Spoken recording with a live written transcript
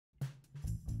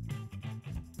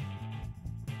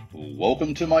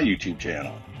Welcome to my YouTube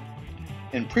channel.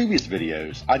 In previous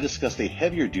videos, I discussed a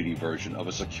heavier duty version of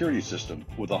a security system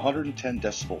with a 110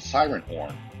 decibel siren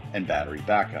horn and battery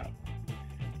backup.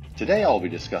 Today I'll be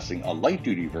discussing a light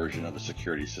duty version of a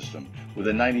security system with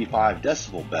a 95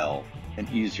 decibel bell and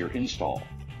easier install,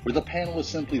 where the panel is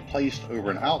simply placed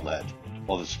over an outlet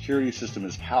while the security system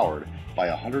is powered by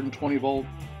a 120 volt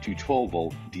to 12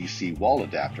 volt DC wall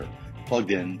adapter plugged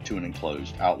in to an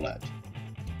enclosed outlet.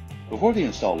 Before the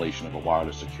installation of a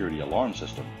wireless security alarm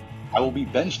system, I will be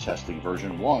bench testing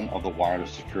version 1 of the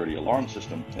wireless security alarm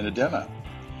system in a demo.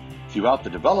 Throughout the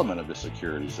development of this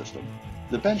security system,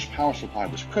 the bench power supply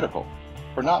was critical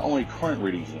for not only current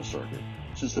readings in the circuit,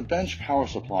 since the bench power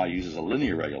supply uses a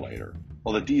linear regulator,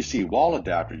 while the DC wall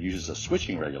adapter uses a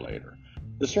switching regulator.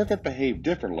 The circuit behaved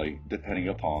differently depending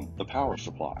upon the power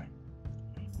supply.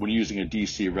 When using a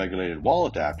DC regulated wall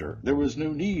adapter, there was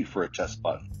no need for a test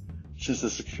button, since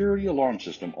the security alarm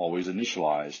system always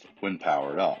initialized when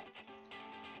powered up.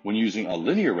 When using a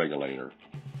linear regulator,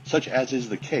 such as is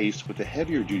the case with the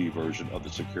heavier duty version of the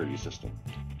security system,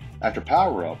 after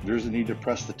power up, there is a need to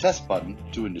press the test button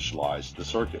to initialize the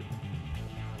circuit.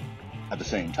 At the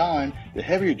same time, the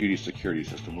heavier duty security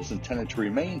system was intended to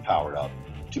remain powered up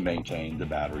to maintain the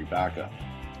battery backup.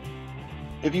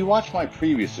 If you watch my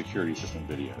previous security system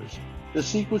videos, the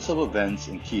sequence of events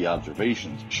and key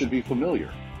observations should be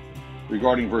familiar.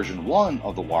 Regarding version 1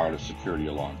 of the wireless security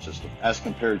alarm system as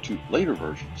compared to later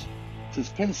versions, since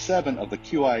pin 7 of the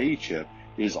QIA chip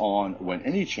is on when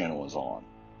any channel is on,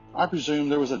 I presume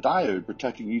there was a diode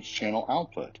protecting each channel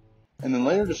output, and then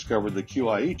later discovered the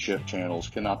QIA chip channels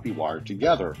cannot be wired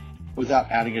together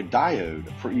without adding a diode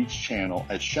for each channel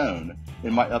as shown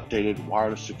in my updated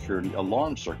wireless security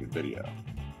alarm circuit video.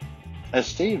 As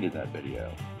stated in that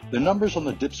video, the numbers on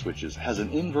the dip switches has an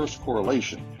inverse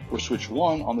correlation where switch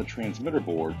 1 on the transmitter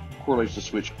board correlates to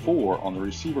switch 4 on the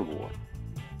receiver board.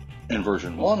 In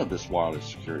version 1 of this wireless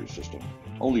security system,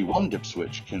 only one dip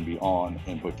switch can be on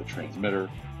in both the transmitter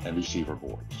and receiver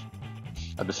boards.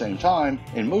 At the same time,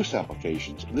 in most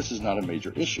applications, this is not a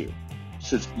major issue,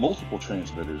 since multiple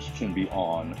transmitters can be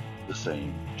on the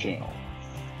same channel.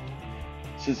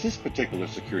 Since this particular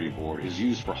security board is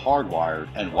used for hardwired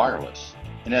and wireless,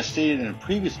 and as stated in a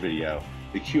previous video,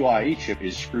 the QIA chip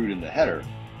is screwed in the header,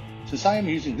 since I am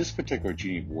using this particular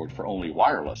Genie board for only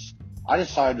wireless, I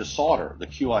decided to solder the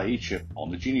QIA chip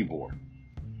on the Genie board.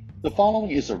 The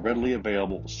following is a readily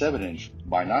available 7-inch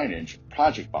by 9-inch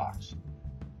project box.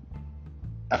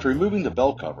 After removing the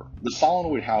bell cover, the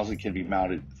solenoid housing can be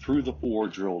mounted through the 4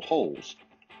 drilled holes,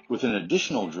 with an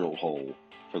additional drilled hole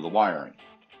for the wiring.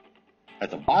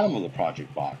 At the bottom of the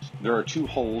project box, there are 2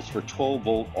 holes for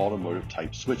 12-volt automotive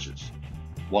type switches,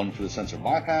 one for the sensor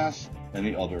bypass and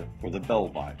the other for the bell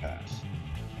bypass.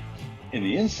 In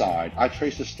the inside, I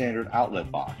traced a standard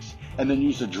outlet box and then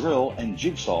used a drill and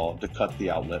jigsaw to cut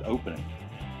the outlet opening.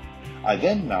 I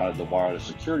then mounted the wireless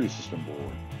security system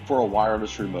board for a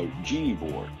wireless remote Genie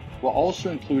board, while also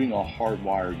including a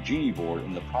hardwired Genie board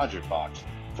in the project box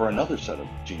for another set of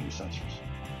Genie sensors.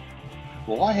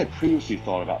 While I had previously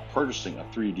thought about purchasing a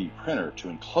 3D printer to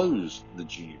enclose the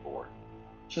Genie board,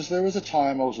 since there was a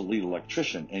time I was a lead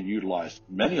electrician and utilized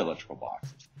many electrical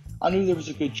boxes, I knew there was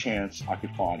a good chance I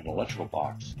could find an electrical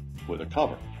box with a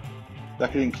cover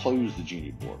that could enclose the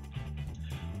Genie board.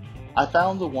 I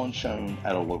found the one shown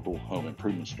at a local home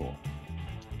improvement store.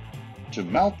 To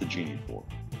mount the Genie board,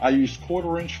 I used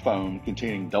 1/4-inch foam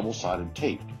containing double-sided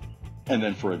tape, and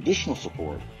then for additional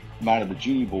support, mounted the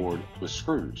Genie board with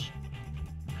screws.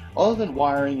 Other than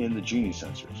wiring in the Genie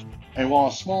sensors, and while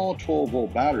a small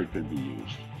 12-volt battery could be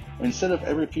used, instead of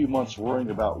every few months worrying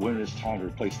about when it is time to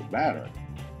replace the battery,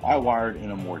 I wired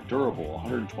in a more durable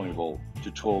 120-volt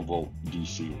to 12-volt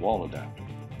DC wall adapter.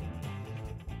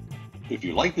 If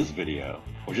you like this video,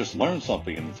 or just learned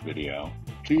something in this video,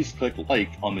 please click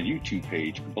like on the YouTube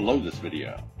page below this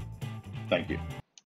video. Thank you.